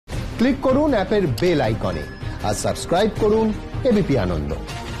Click করুন অ্যাপের bell আইকনে আর সাবস্ক্রাইব করুন এবিপি আনন্দ।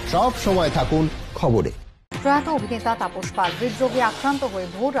 সব সময় থাকুন খবরে। প্রয়াত অভিনেতা তাপস পাল হৃদরোগে আক্রান্ত হয়ে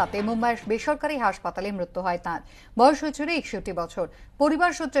ভোর রাতে মুম্বাইয়ের বেসরকারি হাসপাতালে মৃত্যু হয় তাঁর। বয়স হয়েছিল 61 বছর।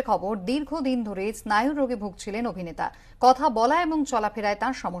 পরিবার সূত্রে খবর, দীর্ঘদিন ধরে স্নায়ু রোগে ভুগছিলেন অভিনেতা। কথা বলা এবং চলাফেরায়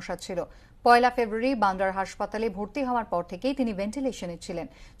তাঁর সমস্যা ছিল। 1 ফেব্রুয়ারি বান্দ্রার হাসপাতালে ভর্তি হওয়ার পর থেকেই তিনি ভেন্টিলেশনে ছিলেন।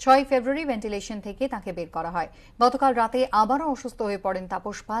 6 ফেব্রুয়ারি ভেন্টিলেশন থেকে তাঁকে বের করা হয়। গতকাল রাতে আবারও অসুস্থ হয়ে পড়েন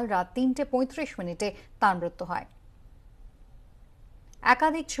তাপস পাল। রাত 3:35 তাঁর মৃত্যু হয়।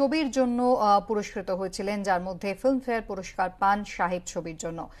 একাধিক ছবির জন্য পুরস্কৃত হয়েছিলেন, যার মধ্যে ফিল্মফেয়ার পুরস্কার পান সাহেব ছবির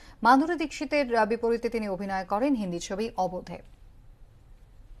জন্য। মাধুরী দীক্ষিতের বিপরীতে তিনি অভিনয় করেন হিন্দি ছবি অবোধে।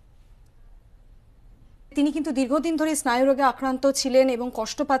 তিনি কিন্তু দীর্ঘদিন ধরে স্নায়ুরোগে আক্রান্ত ছিলেন এবং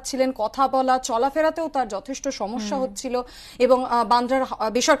কষ্ট পাচ্ছিলেন। কথা বলা চলাফেরাতেও তার যথেষ্ট সমস্যা হচ্ছিল এবং বান্দ্রার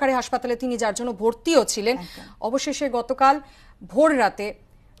বেসরকারি হাসপাতালে তিনি যার জন্য ভর্তিও ছিলেন। অবশেষে গতকাল ভোর রাতে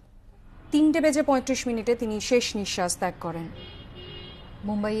 3:35 তিনি শেষ নিঃশ্বাস ত্যাগ করেন।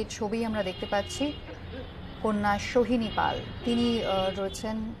 মুম্বাইয়ের ছবি আমরা দেখতে পাচ্ছি। কন্যা সোহিনী পাল তিনি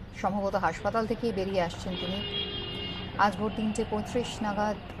রয়েছেন, সম্ভবত হাসপাতাল থেকেই বেরিয়ে আসছেন তিনি। আজ ভোর 3:35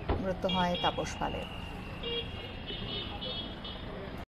 নাগাদ মৃত্যু হয় তাপস পালের।